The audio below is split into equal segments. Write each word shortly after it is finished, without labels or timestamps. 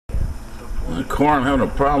Core, I'm having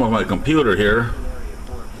a problem with my computer here.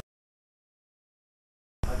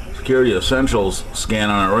 Security Essentials scan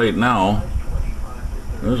on it right now.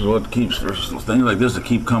 This is what keeps, there's things like this that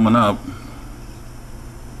keep coming up.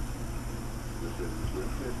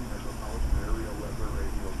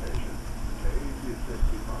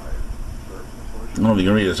 I don't know if you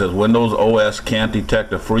can read it. It says Windows OS can't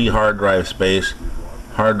detect a free hard drive space.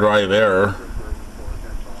 Hard drive error.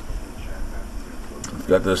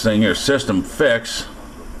 Got this thing here, system fix.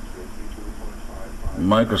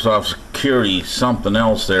 Microsoft Security something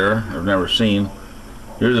else there I've never seen.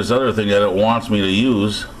 Here's this other thing that it wants me to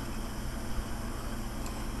use.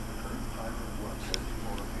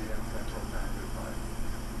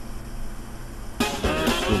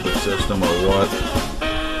 Stupid system or what?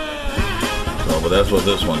 So, but that's what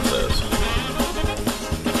this one says.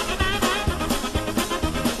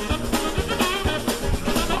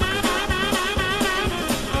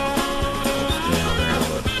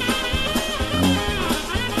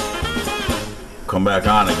 Come back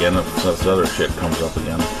on again if this other shit comes up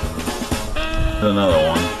again. There's another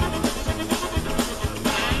one.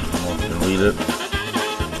 I don't know if you can read it.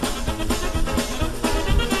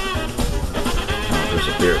 Oh, it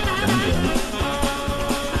disappeared.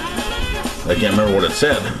 I can't remember what it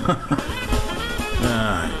said.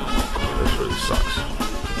 This really sucks.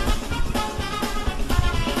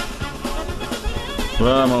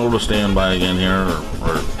 Well, I'm able to stand by again here,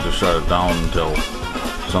 or just shut it down until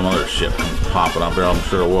some other shit comes popping up here. I'm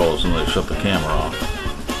sure it will as soon as they shut the camera off.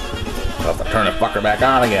 I'll have to turn the fucker back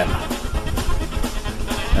on again.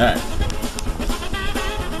 Alright.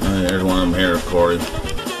 There's one of them here, Corey. It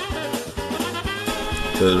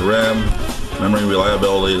says RAM memory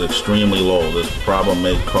reliability is extremely low. This problem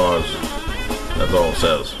may cause, that's all it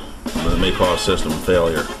says. It may cause system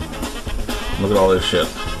failure. Look at all this shit.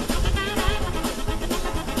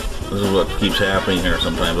 This is what keeps happening here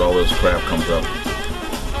sometimes. All this crap comes up.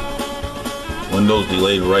 Windows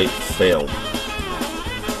delayed write failed.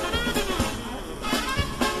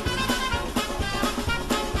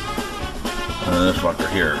 And then this fucker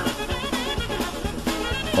here.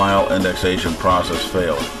 File indexation process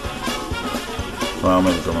failed. File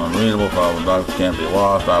may become unreadable. File documents can't be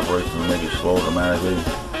lost. Operations may be slow dramatically.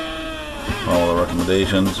 Follow the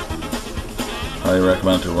recommendations. Highly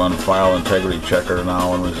recommend to run file integrity checker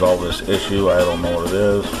now and resolve this issue. I don't know what it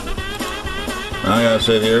is. Now I gotta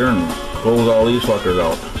sit here and close all these fuckers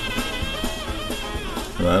out.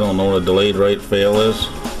 I don't know what a delayed write fail is.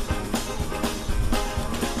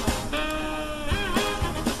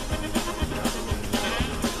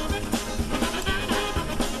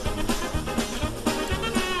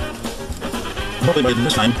 Hopefully by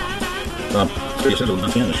this time, Security Essentials will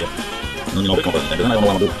understand this shit. And then you know they come up with it, then I don't know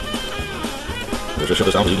what I'm gonna do. Just shut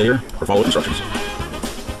this out as you get here, or follow instructions.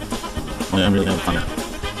 Oh yeah, I'm really having fun here.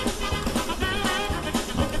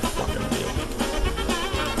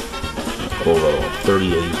 Over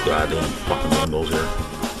 30 of these goddamn fucking windows here.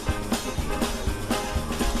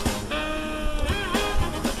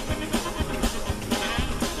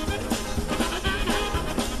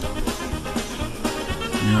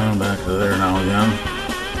 Yeah, I'm back to there now again.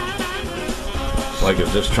 It's like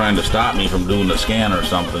it's just trying to stop me from doing the scan or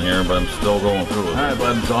something here, but I'm still going through it. Alright,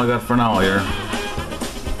 bud, that's all I got for now here.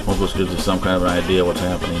 Hope this gives you some kind of an idea what's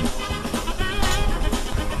happening.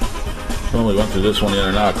 Well, we went through this one the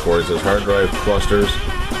other night, Corey. It says hard drive clusters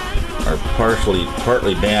are partly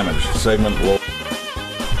damaged. Segment low.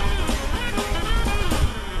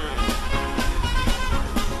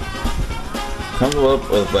 Comes up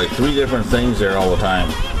with like 3 different things there all the time.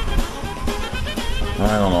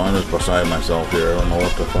 I don't know. I'm just beside myself here. I don't know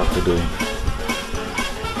what the fuck to do.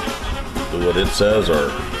 Do what it says or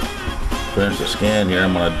finish the scan here.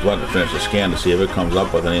 I'm going to let it finish the scan to see if it comes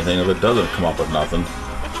up with anything. If it doesn't come up with nothing,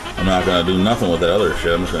 I'm not going to do nothing with that other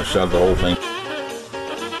shit. I'm just going to shut the whole thing.